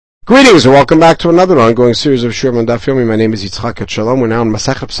Greetings and welcome back to another ongoing series of Shurim on Daf Yomi. My name is Yitzchak Shalom. We're now in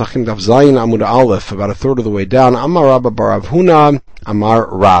Masechet Pesachim Daf Zayin Amud Aleph, about a third of the way down. Amar Rabba bar Rav Huna, Amar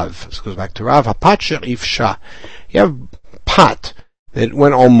Rav. This goes back to Rav. Hapat she'ifsha. You have pot that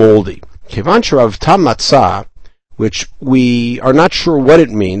went all moldy. Kevan sherav tam matzah, which we are not sure what it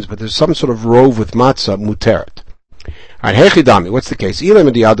means, but there's some sort of rove with matzah, muteret. Alright, Hechidami, what's the case?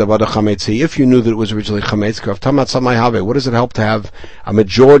 If you knew that it was originally chametz, what does it help to have a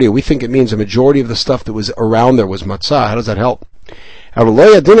majority? We think it means a majority of the stuff that was around there was matzah. How does that help? We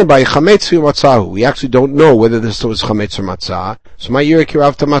actually don't know whether this was chametz or matzah. So my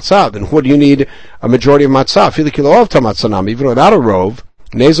yirek to matzah. Then what do you need a majority of matzah? Even without a rove,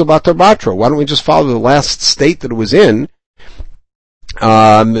 nasal batar batra. Why don't we just follow the last state that it was in?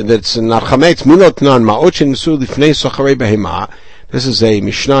 That's not chametz. Milotnan ma'ochin su lifnei socharei behema. This is a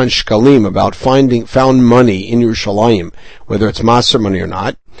Mishnah in Shkalim about found money in Yerushalayim, whether it's maser money or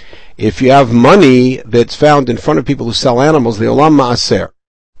not. If you have money that's found in front of people who sell animals, the olam maaser.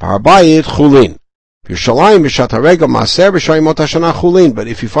 Parabayit chulin. Yerushalayim b'shat harega maaser b'shayimot hashana chulin. But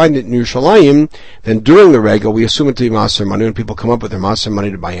if you find it in Yerushalayim, then during the rega we assume it to be maser money when people come up with their maser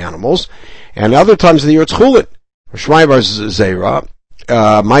money to buy animals. And other times of the year it's chulin. Shmai bar Zera.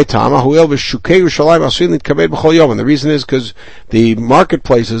 My time, and the reason is because the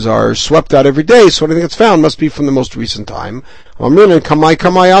marketplaces are swept out every day, so anything that's found must be from the most recent time. So we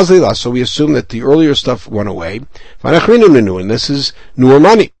assume that the earlier stuff went away, and this is newer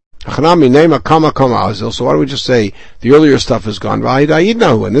money. So why don't we just say the earlier stuff is gone,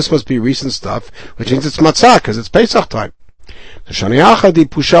 and this must be recent stuff, which means it's matzah, because it's Pesach time. The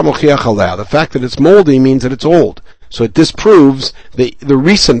fact that it's moldy means that it's old. So it disproves the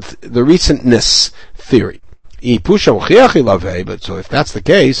recentness theory. But so if that's the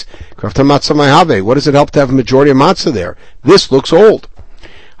case, what does it help to have a majority of matzah there? This looks old.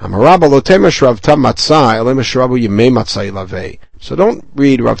 So don't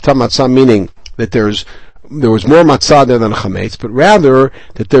read Rav Tam Matzah meaning that there was more matzah there than chametz, but rather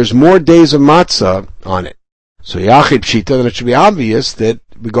that there's more days of matzah on it. So Yachid Pshita, then it should be obvious that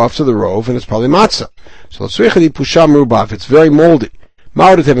we go off to the rove and it's probably matzah. So if it's very moldy. It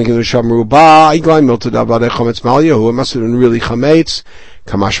must have been really chametz.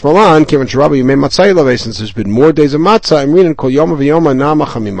 Kamash Malan, Kevin Sharabi, you made matzah since there's been more days of matzah. I'm reading Kol Yom V'Yoma Nama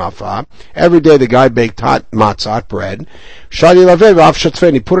Chamimafa. Every day the guy baked hot matzah, hot bread. Shadi Lavev Av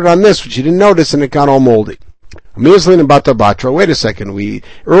Shatfen. He put it on this, which he didn't notice, and it got all moldy. Wait a second.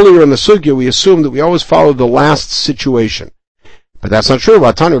 Earlier in the sugya, we assumed that we always follow the last situation. But that's not true. You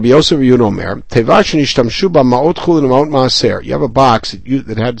have a box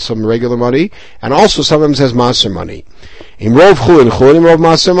that had some regular money, and also sometimes has maser money. In rov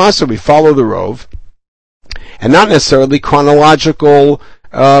chulin, we follow the rov, and not necessarily chronological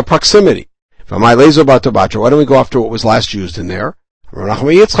proximity. Why don't we go after what was last used in there? Where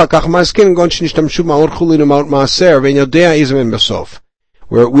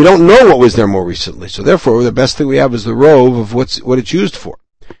we don't know what was there more recently. So therefore, the best thing we have is the rove of what it's used for,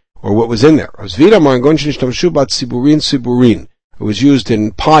 or what was in there. It was used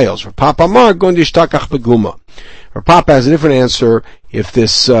in piles. Papa has a different answer. If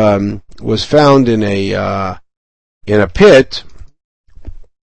this was found in a pit,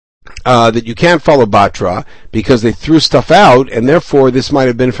 that you can't follow Batra because they threw stuff out, and therefore this might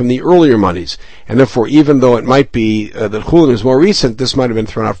have been from the earlier monies. And therefore, even though it might be that Chulin is more recent, this might have been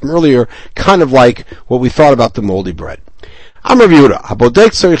thrown out from earlier, kind of like what we thought about the moldy bread. Amar Yehuda, Habodek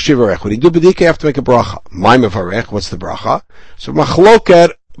tzarich shivarech. When you do bedika, you have to make a bracha. My mevarech, what's the bracha? So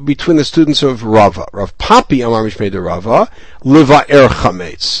machloket between the students of Rava. Rav Papi Amar Mishmei de Rava, Liva'er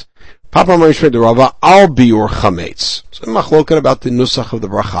Chametz. Papa Amar Mishmei de Rava, Al Biur Chametz. So machloket about the nusach of the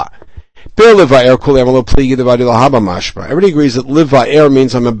bracha. Everybody agrees that liva'er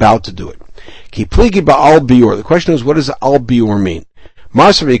means I'm about to do it. The question is, what does al biur mean?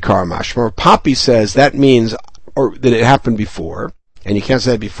 Papi says that means or that it happened before, and you can't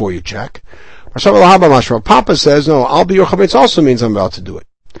say that before you check. Papa says, no, al biur chametz also means I'm about to do it.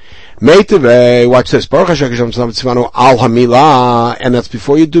 Watch this. Al hamila, and that's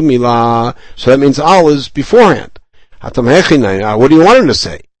before you do milah, so that means al is beforehand. What do you want him to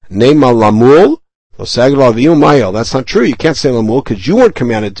say? Name lamul, that's not true. You can't say lamul because you weren't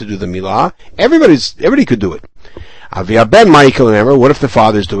commanded to do the milah. Everybody could do it. Avia ben Michael, what if the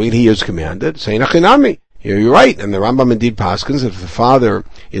father's doing it? He is commanded. Say nachinami. You're right. And the Rambam indeed paskins, if the father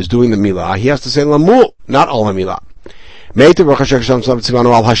is doing the milah, he has to say lamul, not al hamilah. The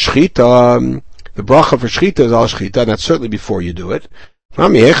bracha for shchita is al shchita, and that's certainly before you do it.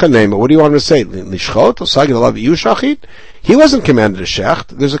 What do you want him to say? Lishchot? He wasn't commanded to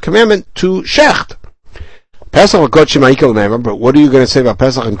shecht. There's a commandment to shecht. Pesach and Kodshim Ha'ikal remember, but what are you going to say about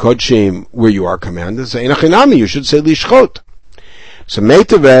Pesach and Kodshim where you are commanded? Say, Inachinami, you should say Lishchot. So,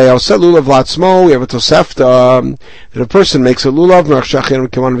 Meitaveh, I'll say Lulav Latzmo, we have a Tosefta, that a person makes a Lulav,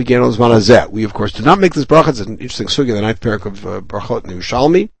 we of course do not make this bracha. It's an interesting sugi, the ninth parak of Brachot in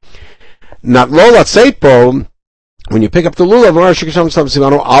Yerushalmi. Not Lo Latzeitpo, when you pick up the Lulav,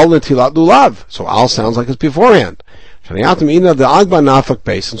 Al Netilat Lulav. So Al sounds like it's beforehand.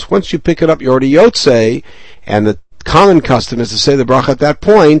 Since once you pick it up, you're already Yotzei, and the common custom is to say the bracha at that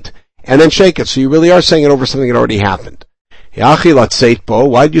point, and then shake it. So you really are saying it over something that already happened. Why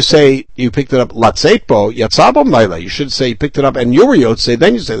did you say you picked it up Latzeitpo? Yatzabom Laila. You should say you picked it up and you were Yotzei,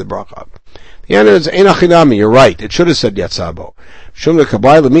 then you say the bracha. The answer is Einachinami, you're right. It should have said Yatzabo. Shumna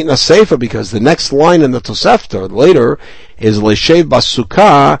Kabbai Lemitna Seifa, because the next line in the Tosefta later is Leshev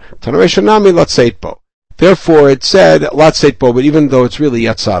Basukah Tanareshanami Latzeitpo. Therefore it said Latzeitpo, but even though it's really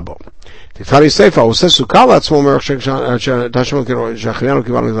Yatzabo. Tifari Seifa,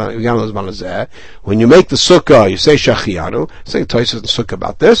 when you make the sukkah, you say Shachianu. Say Tosis and sukkah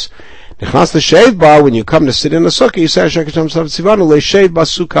about this. When you come to sit in the sukkah, you say Leshev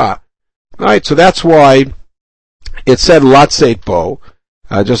Basukah. Right, so that's why it said Latzeitpo,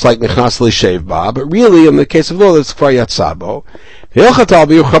 just like Nechnas Leshev Ba, but really in the case of law, it's Kfar Yatzabo.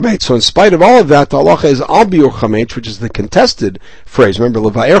 So in spite of all of that, the halacha is Al Biur Chametz, which is the contested phrase. Remember,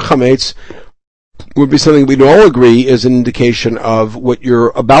 Levaer Chametz would be something we'd all agree is an indication of what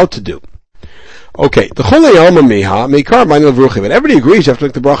you're about to do. Okay, the Cholei Alma Miha, Meikar Ma'anim V'ruchim, and everybody agrees you have to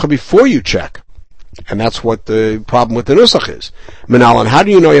make the bracha before you check. And that's what the problem with the nusach is. Menalan, how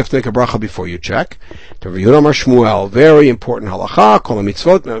do you know you have to make a bracha before you check? Very important halacha, kol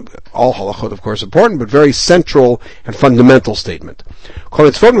mitzvot, all halachot of course important, but very central and fundamental statement. Kol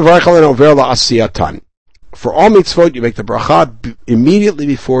mitzvot mevarech alen over la'asiyatan. For all mitzvot, you make the bracha immediately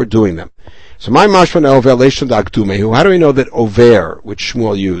before doing them. So my mashman over leishon da'aktumehu, how do we know that over, which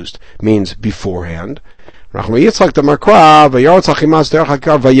Shmuel used, means beforehand? Rachma Yitzchak the Markra, v'yarotz achimas derech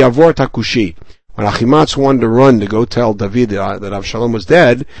hakar v'yavor takushi. When Achimatz wanted to run to go tell David that Avshalom was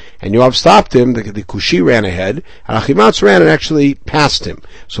dead, and Yoav stopped him, the Kushi ran ahead, and Achimatz ran and actually passed him.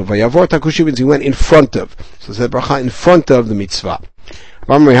 So Vayavor Takushi means he went in front of. So it said bracha in front of the mitzvah.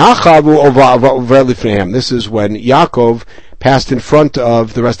 This is when Yaakov passed in front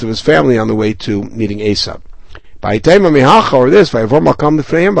of the rest of his family on the way to meeting Esav. Or this, Pasuk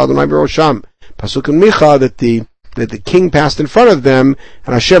in Micha, that the king passed in front of them,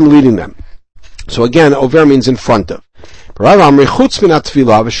 and Hashem leading them. So again, over means in front of. So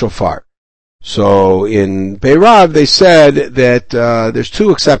in Beirav they said that there's two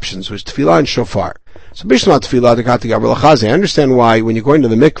exceptions, which tefillah and shofar. So bishmat tefillah, I understand why when you're going to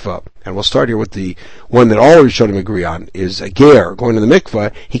the mikveh, and we'll start here with the one that all Rishonim agree on, is a ger going to the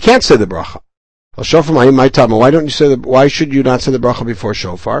mikveh, he can't say the bracha. Why should you not say the bracha before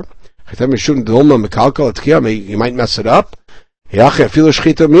shofar? You might mess it up. Then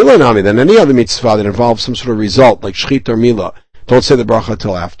any other mitzvah that involves some sort of result, like shchit or milah, don't say the bracha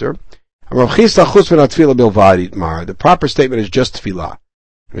till after. The proper statement is just tefillah.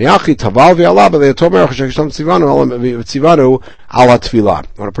 When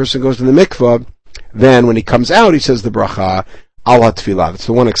a person goes to the mikvah, then when he comes out, he says the bracha ala tefillah. That's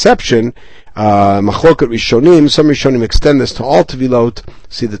the one exception. Machloket Rishonim, some Rishonim extend this to all tefillot.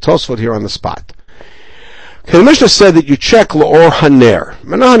 See the Tosfot here on the spot. Okay, the Mishnah said that you check la'or haner.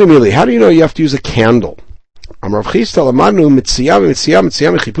 How do you know you have to use a candle? So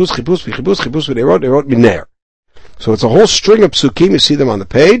it's a whole string of psukim. You see them on the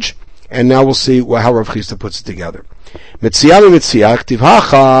page, and now we'll see how Rav Chisda puts it together. It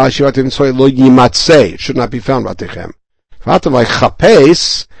should not be found.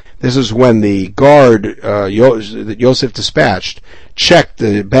 This is when the guard that Yosef dispatched checked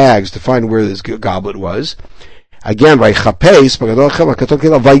the bags to find where this goblet was. Again, it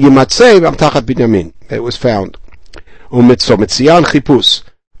was found. Mitzian chipus.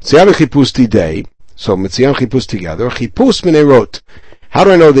 Mitzian and chipus today. So mitzian chipus together. Chipus minerot. How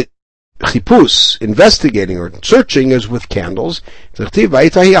do I know that chipus, investigating or searching, is with candles? God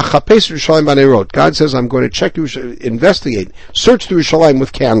says, I'm going to check, investigate, search the Yerushalayim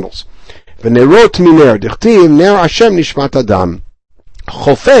with candles. V'nerot miner. Dichtiv ner Hashem nishmat adam.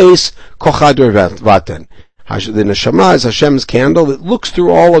 Chofes kochader vaten. The neshama is Hashem's candle that looks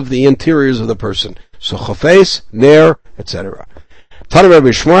through all of the interiors of the person. So chofes, ner, etc. Tana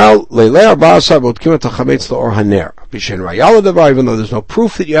Rabbi Shmuel, leilei arba asar bodkim et hachametz la'or haner. B'shen Rayala Davar, even though there's no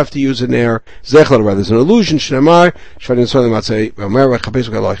proof that you have to use a ner. Zechel Davar, there's an illusion. Shnemar, Shvadim Tzvah Matzei, V'omer V'chapesh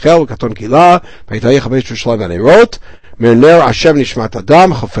V'galo Echel, V'katon Kila, V'yitayeh Chapesh V'shalai V'nerot, Mir Ner Hashem Nishmat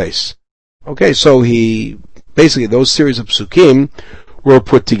Adam Chafes. Okay, so basically those series of psukim were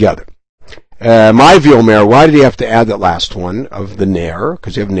put together. My view, Omer, why did he have to add that last one of the ner?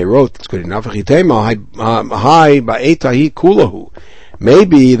 Because you have nerot, that's good enough.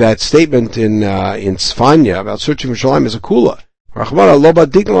 Maybe that statement in Tzfanya about searching for Shalim is a kula.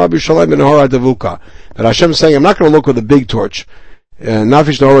 That Hashem is saying, I'm not going to look with a big torch. I'm going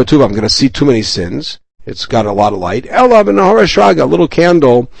to see too many sins. It's got a lot of light. A little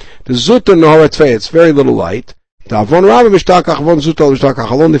candle. It's very little light. I'll only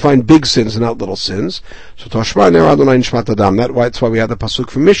find big sins and not little sins. So that's why we had the pasuk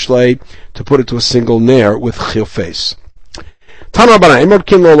from Mishlei to put it to a single ner with chilfes.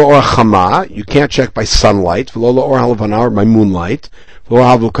 You can't check by sunlight, or by moonlight,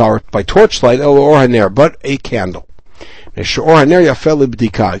 by torchlight, but a candle.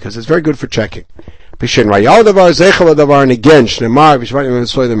 Because it's very good for checking. And again, Shnemar,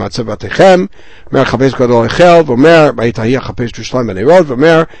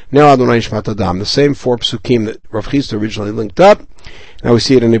 the same four psukim that Rav Chisda originally linked up. Now we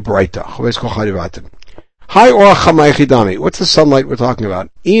see it in a Braita. Hi or Chama. What's the sunlight we're talking about?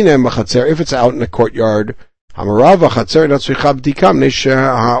 If it's out in a courtyard, you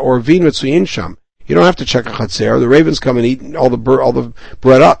don't have to check a chatzer. The ravens come and eat all the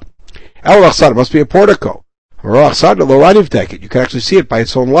bread up. It must be a portico. You can actually see it by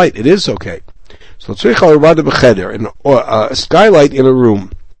its own light. It is okay. So a skylight in a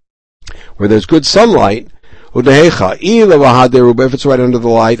room where there's good sunlight, if it's right under the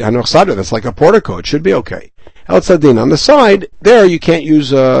light, that's like a portico. It should be okay. On the side, there you can't use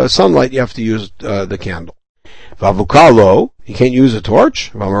sunlight, you have to use the candle. You can't use a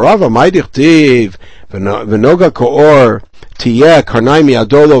torch. That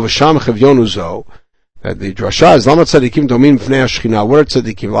the drasha is Lama Tzadikim Domin B'fnei Hashchina. What are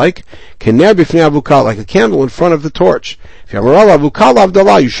tzadikim like? Kener B'fnei Avukah, like a candle in front of the torch. If you have Avukah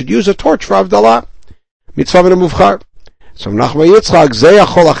Avdallah, you should use a torch for Avdallah. Mitzvah V'na Muvchar. So Nachman Yitzchak Zeh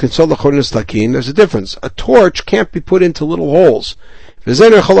Yachol Achitzol L'Chorin Slakin. There's a difference. A torch can't be put into little holes. But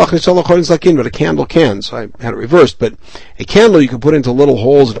a candle can. So I had it reversed. But a candle you can put into little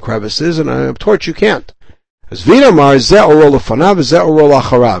holes and crevices, and a torch you can't. When you have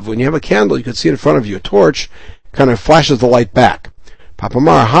a candle, you can see in front of you. A torch kind of flashes the light back.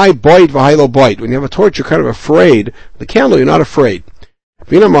 Papamar, hi boit v'hilo boit. When you have a torch, you're kind of afraid. The candle, you're not afraid.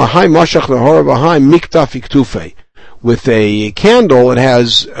 With a candle, it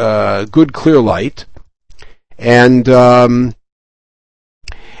has good clear light, and the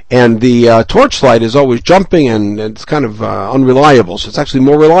torch light is always jumping, and it's kind of unreliable. So it's actually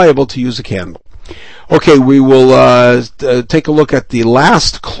more reliable to use a candle. Okay, we will take a look at the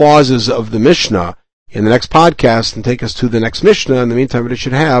last clauses of the Mishnah in the next podcast and take us to the next Mishnah. In the meantime, it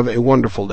should have a wonderful day.